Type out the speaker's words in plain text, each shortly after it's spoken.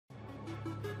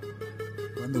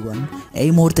বন্ধুগণ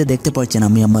এই মুহূর্তে দেখতে পাচ্ছেন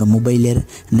আমি আমার মোবাইলের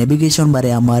নেভিগেশন বারে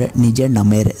আমার নিজের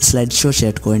নামের স্লাইড শো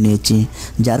সেট করে নিয়েছি,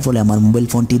 যার ফলে আমার মোবাইল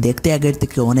ফোনটি দেখতে আগের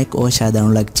থেকে অনেক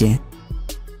অসাধারণ লাগছে।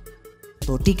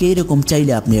 তো ঠিক এইরকম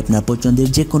চাইলে আপনি আপনার পছন্দের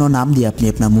যে কোনো নাম দিয়ে আপনি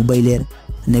আপনার মোবাইলের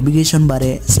নেভিগেশন বারে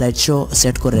স্লাইড শো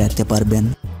সেট করে রাখতে পারবেন।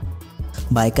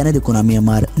 বা এখানে দেখুন আমি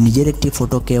আমার নিজের একটি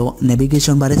ফটোকেও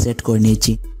নেভিগেশন বারে সেট করে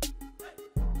নিয়েছি।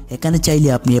 এখানে চাইলে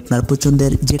আপনি আপনার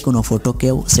পছন্দের যে কোনো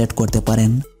ফটোকেও সেট করতে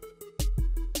পারেন।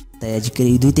 তাই আজকের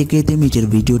এই 2 থেকে 3 মিনিটের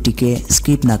ভিডিওটিকে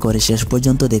স্কিপ না করে শেষ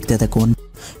পর্যন্ত দেখতে থাকুন।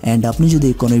 অ্যান্ড আপনি যদি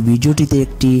কোনো ভিডিওটিতে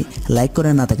একটি লাইক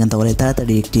করে না থাকেন তাহলে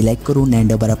তাড়াতাড়ি একটি লাইক করুন। অ্যান্ড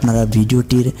আবার আপনারা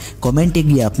ভিডিওটির কমেন্টে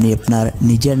গিয়ে আপনি আপনার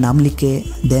নিজের নাম লিখে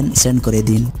দেন সেন্ড করে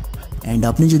দিন। অ্যান্ড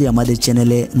আপনি যদি আমাদের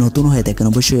চ্যানেলে নতুন হয়ে থাকেন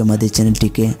অবশ্যই আমাদের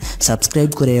চ্যানেলটিকে সাবস্ক্রাইব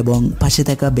করে এবং পাশে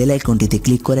থাকা বেল আইকনটিতে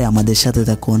ক্লিক করে আমাদের সাথে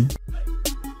থাকুন।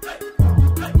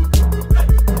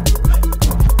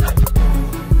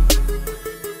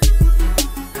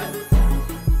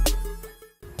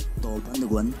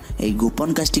 এই গোপন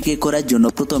কাজটিকে করার জন্য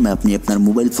প্রথমে আপনি আপনার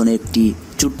মোবাইল ফোনে একটি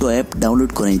ছোট্ট অ্যাপ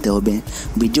ডাউনলোড করে নিতে হবে।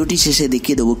 ভিডিওটি শেষে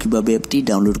দেখিয়ে দেবো কীভাবে অ্যাপটি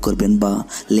ডাউনলোড করবেন, বা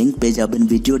লিঙ্ক পেয়ে যাবেন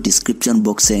ভিডিও ডিসক্রিপশন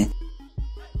বক্সে।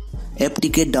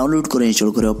 অ্যাপটিকে ডাউনলোড করে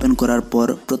ইনস্টল করে ওপেন করার পর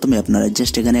প্রথমে আপনারা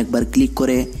জাস্ট এখানে একবার ক্লিক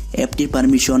করে অ্যাপটির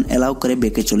পারমিশন অ্যালাউ করে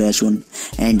ব্যাকে চলে আসুন।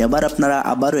 অ্যান্ড আবার আপনারা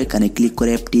আবারও এখানে ক্লিক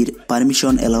করে অ্যাপটির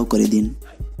পারমিশন অ্যালাউ করে দিন।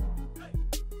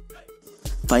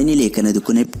 ফাইনালি এখানে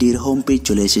দেখুন অ্যাপটির হোম পেজ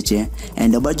চলে এসেছে।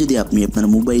 অ্যান্ড আবার যদি আপনি আপনার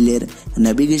মোবাইলের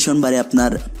নেভিগেশন বারে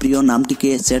আপনার প্রিয় নামটিকে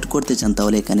সেট করতে চান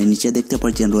তাহলে এখানে নিচে দেখতে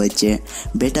পাচ্ছেন রয়েছে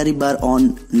ব্যাটারি বার অন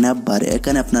ন্যাভবার।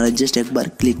 এখানে আপনারা জাস্ট একবার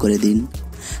ক্লিক করে দিন।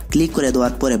 ক্লিক করে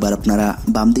দেওয়ার পর এবার আপনারা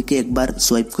বাম দিকে একবার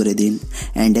সোয়াইপ করে দিন।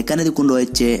 অ্যান্ড এখানে দেখুন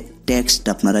রয়েছে টেক্সট,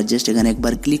 আপনারা জাস্ট এখানে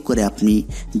একবার ক্লিক করে আপনি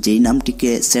যেই নামটিকে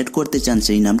সেট করতে চান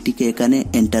সেই নামটিকে এখানে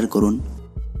এন্টার করুন।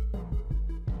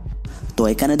 তো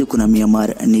এখানে দেখুন আমি আমার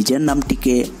নিজের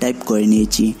নামটিকে টাইপ করে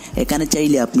নিয়েছি। এখানে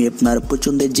চাইলে আপনি আপনার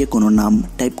পছন্দের যে কোনো নাম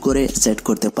টাইপ করে সেট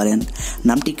করতে পারেন।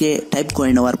 নামটিকে টাইপ করে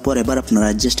নেওয়ার পর এবার আপনারা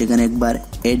জাস্ট এখানে একবার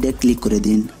এডে ক্লিক করে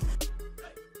দিন।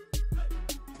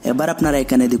 এবার আপনারা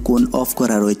এখানে দেখুন অফ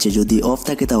করা রয়েছে, যদি অফ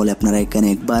থাকে তাহলে আপনারা এখানে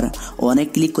একবার অনেক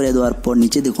ক্লিক করে দেওয়ার পর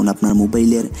নিচে দেখুন আপনার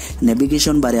মোবাইলের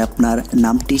নেভিগেশন বারে আপনার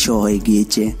নামটি শো হয়ে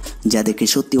গিয়েছে, যা দেখে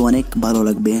সত্যি অনেক ভালো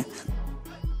লাগবে।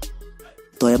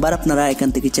 তো এবার আপনারা এখান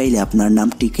থেকে চাইলে আপনার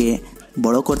নামটিকে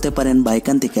বড় করতে পারেন, বা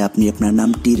এখান থেকে আপনি আপনার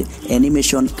নামটির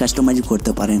অ্যানিমেশন কাস্টমাইজ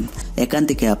করতে পারেন। এখান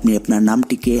থেকে আপনি আপনার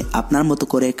নামটিকে আপনার মতো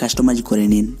করে কাস্টমাইজ করে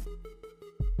নিন।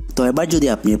 তো এবার যদি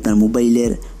আপনি আপনার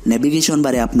মোবাইলের নেভিগেশন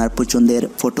বারে আপনার পছন্দের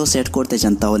ফটো সেট করতে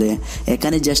চান তাহলে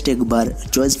এখানে জাস্ট একবার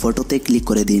চয়েস ফটোতে ক্লিক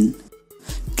করে দিন।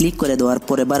 ক্লিক করে দেওয়ার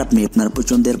পর এবার আপনি আপনার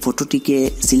পছন্দের ফটোটিকে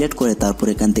সিলেক্ট করে তারপর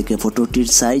এখান থেকে ফটোটির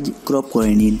সাইজ ক্রপ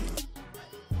করে নিন।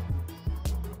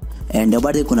 অ্যান্ড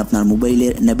এবার দেখুন আপনার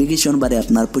মোবাইলের নেভিগেশন বারে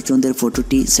আপনার পছন্দের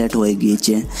ফটোটি সেট হয়ে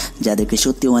গিয়েছে, যা দেখে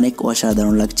সত্যি অনেক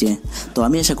অসাধারণ লাগছে। তো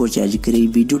আমি আশা করছি আজকের এই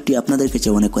ভিডিওটি আপনাদের কাছে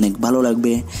অনেক ভালো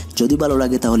লাগবে। যদি ভালো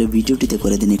লাগে তাহলে ভিডিওটিতে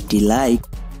করে দিন একটি লাইক।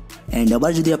 অ্যান্ড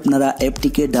আবার যদি আপনারা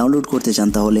অ্যাপটিকে ডাউনলোড করতে চান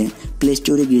তাহলে প্লে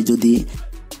স্টোরে গিয়ে যদি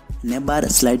নেভার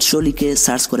স্লাইড শো লিখে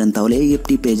সার্চ করেন তাহলে এই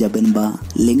অ্যাপটি পেয়ে যাবেন, বা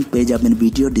লিঙ্ক পেয়ে যাবেন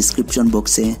ভিডিও ডিসক্রিপশন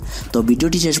বক্সে। তো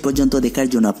ভিডিওটি শেষ পর্যন্ত দেখার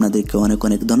জন্য আপনাদেরকে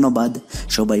অনেক ধন্যবাদ।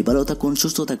 সবাই ভালো থাকুন,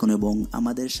 সুস্থ থাকুন এবং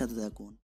আমাদের সাথে থাকুন।